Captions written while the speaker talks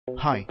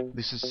Hi,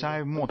 this is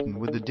Sive Morten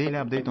with the daily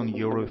update on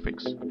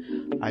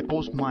EURUSD. I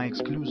post my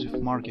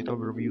exclusive market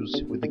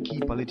overviews with the key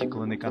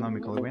political and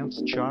economical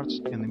events, charts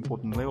and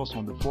important levels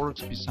on the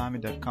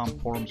ForexPeaceArmy.com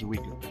forums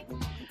weekly.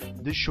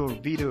 This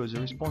short video is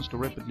a response to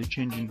rapidly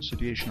changing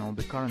situation on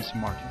the currency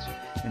markets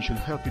and should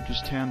help you to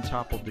stay on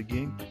top of the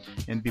game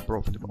and be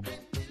profitable.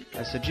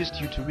 I suggest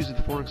you to visit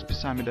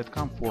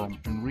ForexPeaceArmy.com forum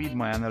and read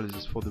my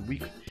analysis for the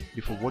week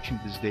before watching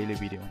this daily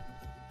video.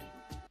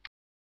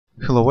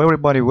 Hello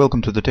everybody,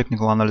 welcome to the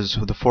technical analysis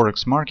of the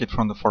Forex market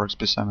from the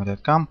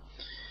ForexPeaceArmy.com.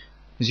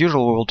 As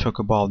usual, we will talk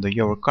about the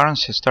euro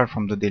currency, start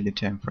from the daily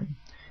time frame.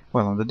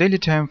 Well, on the daily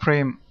time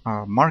frame,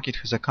 market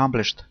has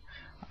accomplished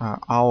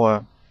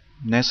our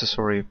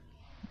necessary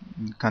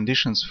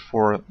conditions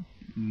for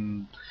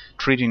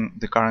treating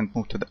the current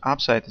move to the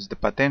upside as the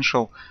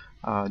potential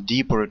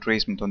deeper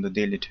retracement on the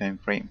daily time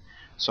frame.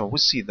 So we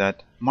see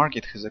that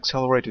market has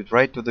accelerated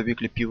right to the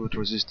weekly pivot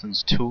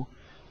resistance 2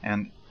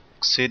 and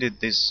exceeded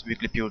this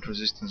weekly pivot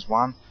resistance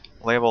 1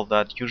 level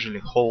that usually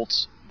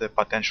holds the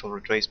potential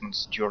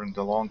retracements during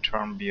the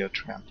long-term bear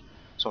trend.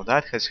 So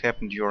that has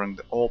happened during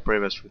all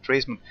previous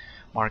retracement.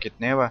 Market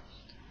never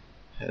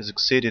has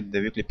exceeded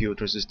the weekly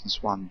pivot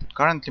resistance 1, but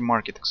currently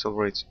market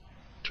accelerates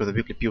to the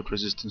weekly pivot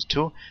resistance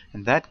 2,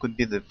 and that could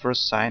be the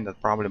first sign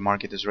that probably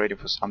market is ready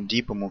for some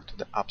deeper move to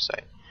the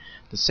upside.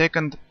 The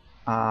second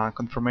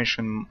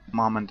confirmation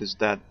moment is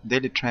that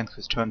daily trend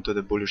has turned to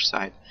the bullish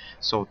side.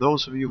 So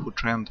those of you who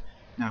trade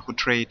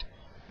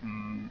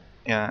on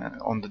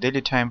the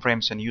daily time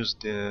frames and use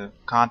the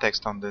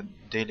context on the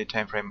daily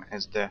time frame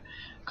as the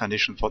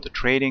condition for the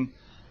trading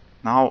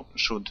now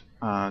should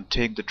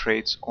take the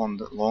trades on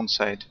the long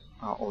side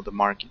of the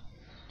market.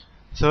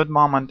 Third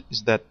moment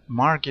is that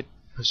market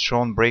has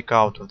shown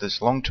breakout of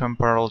this long-term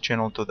parallel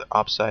channel to the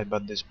upside by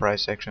this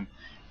price action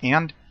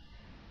and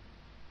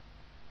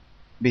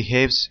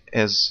behaves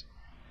as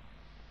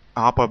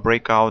upper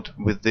breakout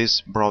with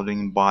this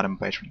broadening bottom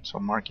pattern. So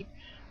market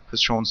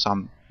has shown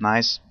some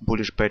nice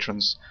bullish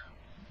patterns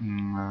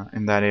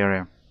in that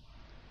area.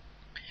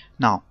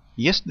 Now,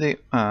 yesterday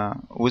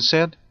we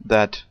said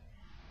that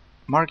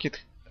market,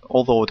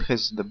 although it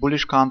has the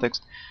bullish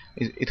context,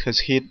 it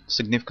has hit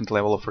significant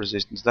level of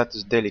resistance. That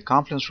is daily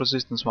confluence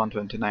resistance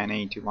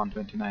 129.80,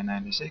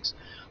 129.96.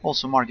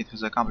 Also, market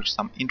has accomplished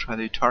some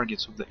intraday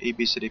targets of the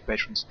ABCD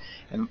patterns.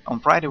 And on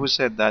Friday we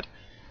said that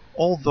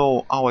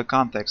although our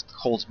context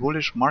holds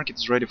bullish, market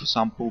is ready for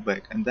some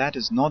pullback, and that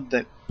is not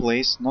the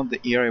place, not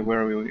the area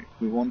where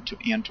we want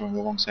to enter on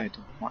the long side of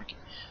the market.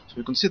 So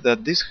we can see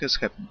that this has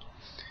happened.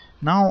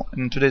 Now,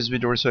 in today's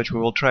video research, we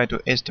will try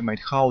to estimate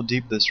how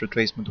deep this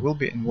retracement will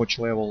be and what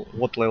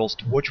levels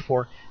to watch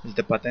for as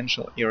the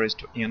potential areas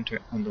to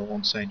enter on the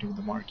long side of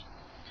the market.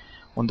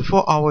 On the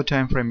 4-hour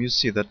time frame, you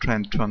see that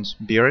trend turns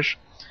bearish.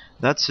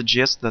 That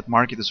suggests that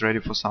market is ready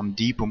for some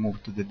deeper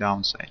move to the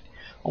downside.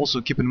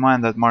 Also, keep in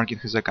mind that market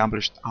has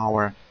accomplished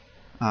our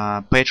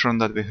pattern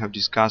that we have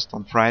discussed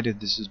on Friday.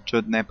 This is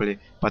third Napoli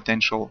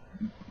potential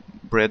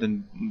bread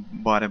and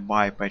butter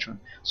buy pattern.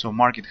 So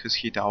market has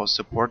hit our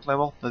support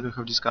level that we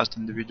have discussed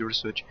in the video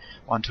research,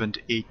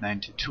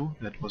 128.92.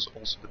 That was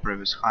also the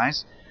previous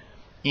highs,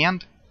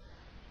 and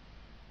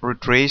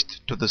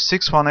retraced to the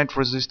 618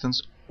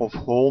 resistance of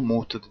whole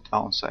move to the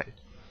downside.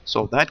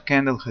 So that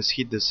candle has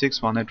hit the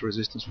 618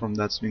 resistance from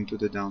that swing to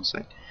the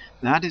downside.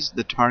 That is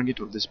the target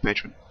of this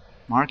pattern.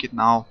 Market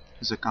now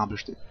has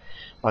accomplished it.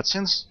 But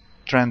since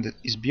trend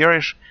is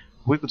bearish,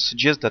 we could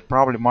suggest that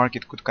probably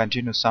market could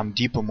continue some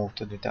deeper move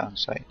to the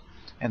downside.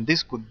 And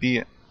this could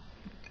be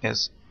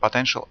as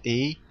potential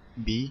A,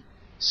 B,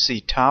 C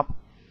top,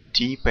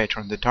 D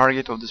pattern. The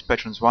target of this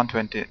pattern is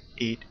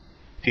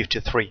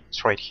 128.53.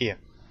 It's right here.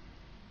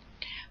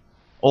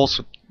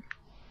 Also,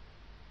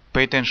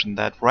 pay attention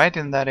that right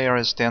in that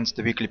area stands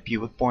the weekly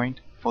pivot point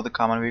for the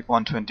common week,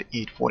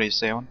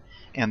 128.47,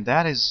 and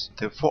that is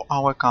the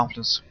 4-hour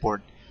confluence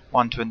support,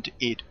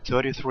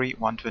 128.33,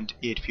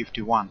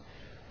 128.51.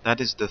 That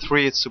is the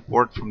 3-8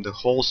 support from the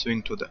whole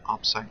swing to the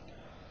upside.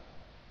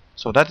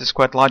 So that is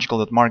quite logical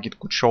that market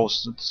could show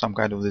some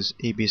kind of this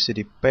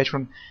ABCD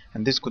pattern,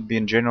 and this could be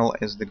in general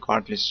as the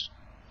Gartley's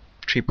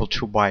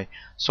 222 buy.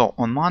 So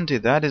on Monday,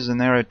 that is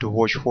an area to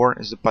watch for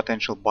as the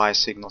potential buy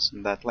signals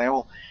in that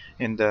level,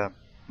 and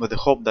with the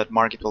hope that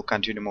market will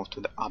continue to move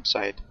to the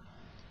upside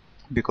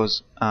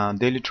because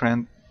daily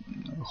trend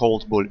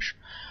holds bullish.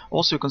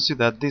 Also, you can see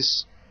that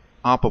this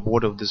upper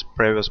border of this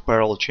previous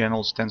parallel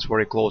channel stands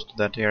very close to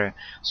that area.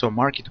 So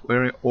market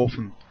very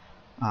often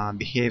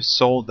behaves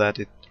so that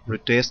it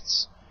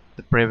retests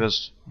the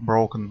previous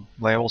broken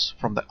levels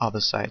from the other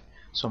side.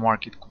 So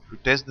market could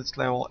retest this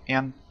level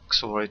and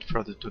accelerate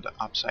further to the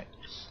upside.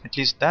 At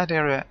least that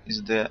area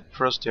is the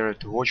first area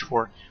to watch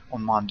for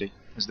on Monday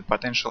as the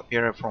potential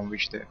area from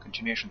which the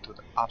continuation to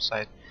the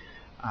upside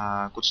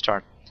could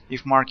start.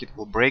 If market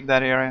will break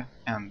that area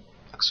and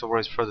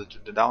accelerate further to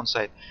the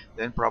downside,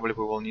 then probably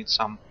we will need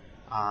some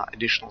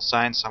additional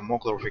signs, some more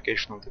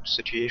clarification of the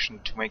situation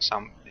to make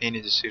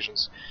any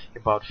decisions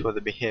about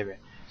further behavior.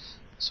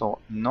 So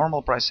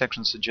normal price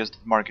action suggests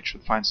that market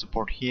should find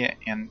support here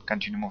and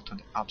continue move to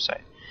the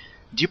upside.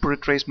 Deeper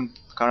retracement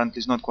currently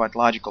is not quite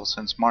logical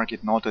since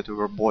market noted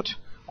overbought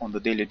on the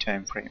daily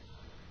time frame.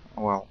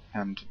 Well,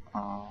 and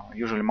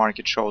usually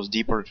market shows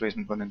deeper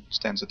retracement when it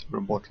stands at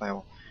overbought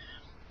level.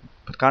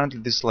 But currently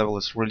this level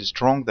is really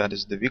strong. That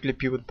is the weekly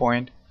pivot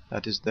point.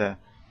 That is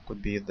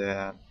could be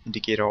the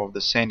indicator of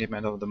the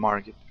sentiment of the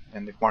market.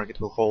 And if market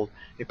will hold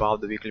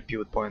above the weekly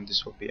pivot point,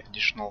 this will be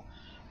additional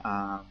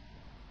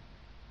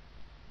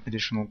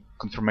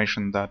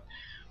confirmation that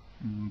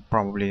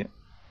probably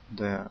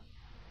the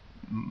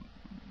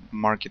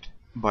market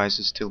bias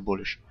is still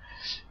bullish.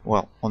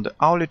 Well, on the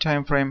hourly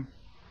time frame,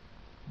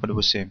 what do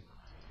we see?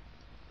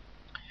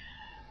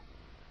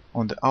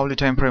 On the hourly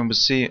time frame, we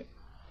see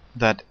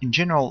that in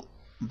general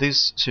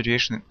this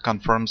situation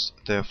confirms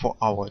the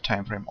 4-hour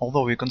time frame.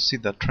 Although you can see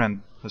that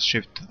trend has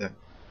shifted to the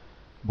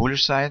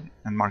bullish side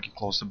and market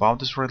closed above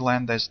this red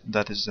line,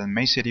 that is a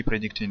MACD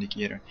predictor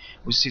indicator.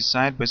 We see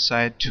side by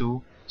side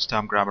two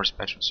stop grabbers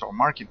pattern. So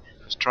market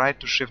has tried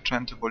to shift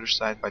trend to bullish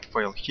side but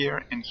failed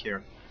here and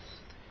here.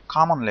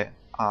 Commonly,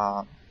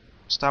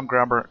 stop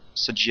grabber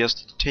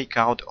suggests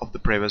takeout of the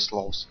previous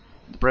lows.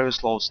 The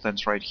previous low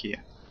stands right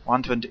here,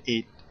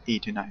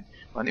 128.89.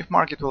 But if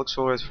market will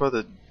accelerate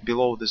further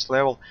below this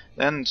level,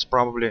 then it's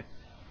probably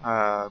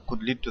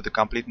could lead to the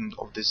completion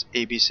of this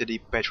ABCD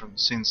pattern,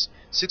 since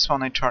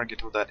 618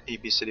 target of that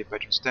ABCD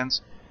pattern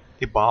stands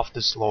above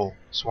this low,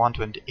 it's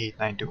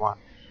 128.91,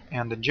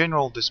 and in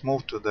general this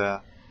move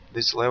to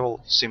this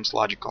level seems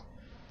logical.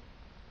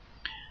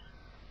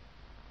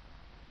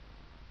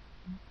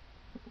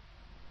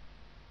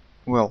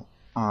 Well,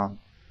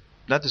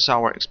 that is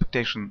our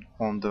expectation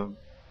on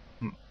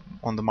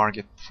the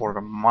market for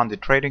the Monday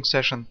trading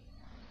session.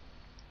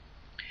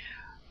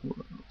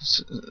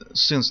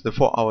 Since the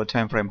 4-hour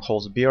time frame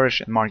holds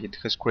bearish and market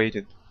has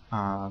created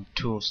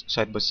two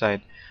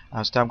side-by-side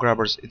stop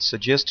grabbers, it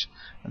suggests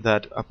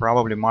that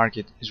probably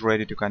market is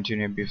ready to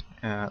continue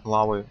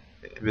lower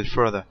a bit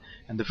further,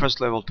 and the first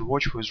level to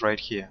watch for is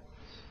right here.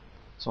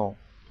 So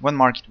when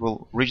market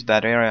will reach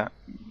that area,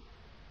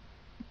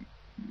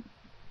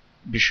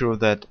 be sure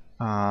that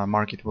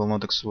market will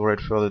not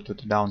accelerate further to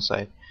the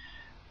downside.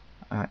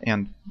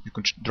 And you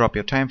could drop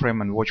your time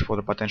frame and watch for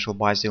the potential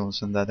buy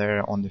signals in that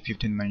area on the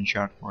 15-minute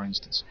chart, for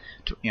instance,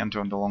 to enter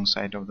on the long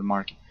side of the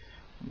market.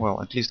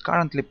 Well, at least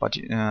currently, but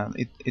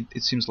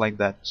it seems like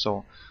that.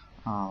 So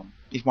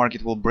if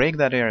market will break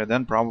that area,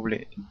 then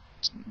probably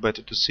it's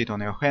better to sit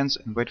on your hands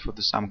and wait for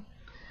some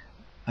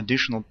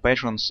additional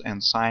patterns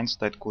and signs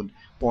that could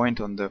point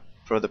on the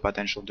further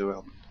potential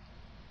development.